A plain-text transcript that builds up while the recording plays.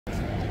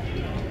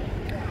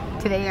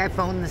Today I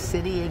phoned the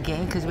city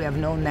again because we have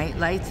no night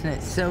lights and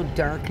it's so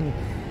dark and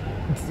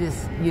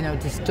just,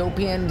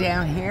 dystopian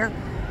down here.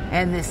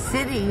 And the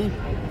city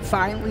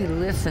finally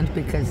listened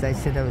because I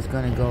said I was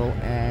going to go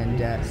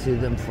and sue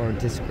them for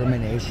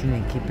discrimination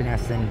and keeping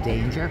us in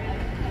danger.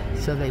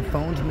 So they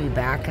phoned me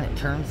back, and it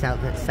turns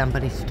out that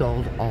somebody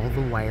stole all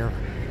the wire,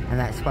 and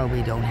that's why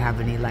we don't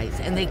have any lights.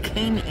 And they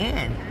came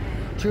in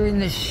during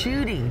the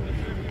shooting,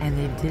 and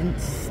they didn't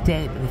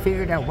stay. They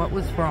figured out what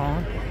was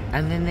wrong,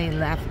 and then they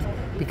left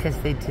because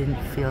they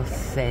didn't feel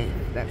safe.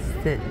 That's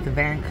the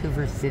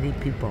Vancouver city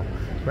people,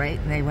 right?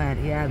 And they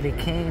went, yeah, they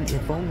came, they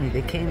phoned me,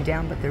 they came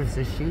down, but there was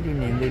a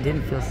shooting, and they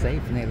didn't feel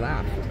safe, and they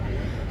left.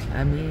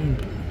 I mean,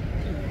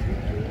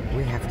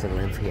 we have to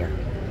live here.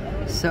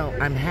 So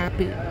I'm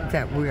happy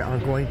that we are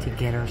going to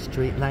get our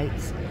street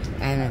lights,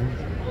 and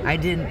I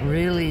didn't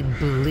really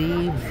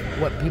believe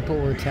what people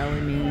were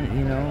telling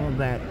me,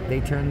 that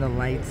they turned the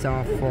lights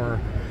off for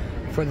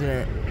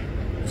the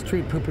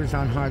street poopers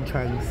on hot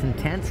dogs and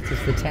tents,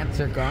 because the tents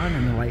are gone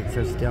and the lights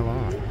are still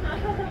off.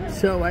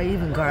 So I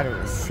even got a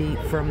receipt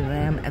from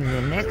them, and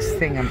the next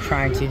thing I'm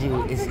trying to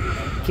do is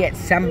get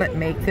somebody,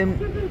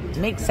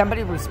 make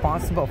somebody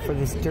responsible for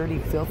this dirty,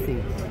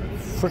 filthy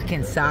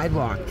freaking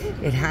sidewalk.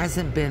 It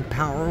hasn't been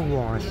power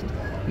washed,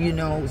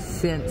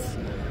 since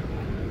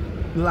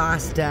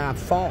last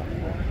fall,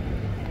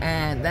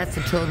 and that's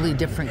a totally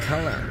different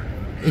color.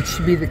 It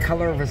should be the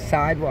color of a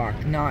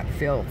sidewalk, not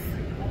filth.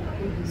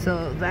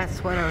 So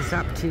that's what I was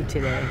up to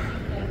today.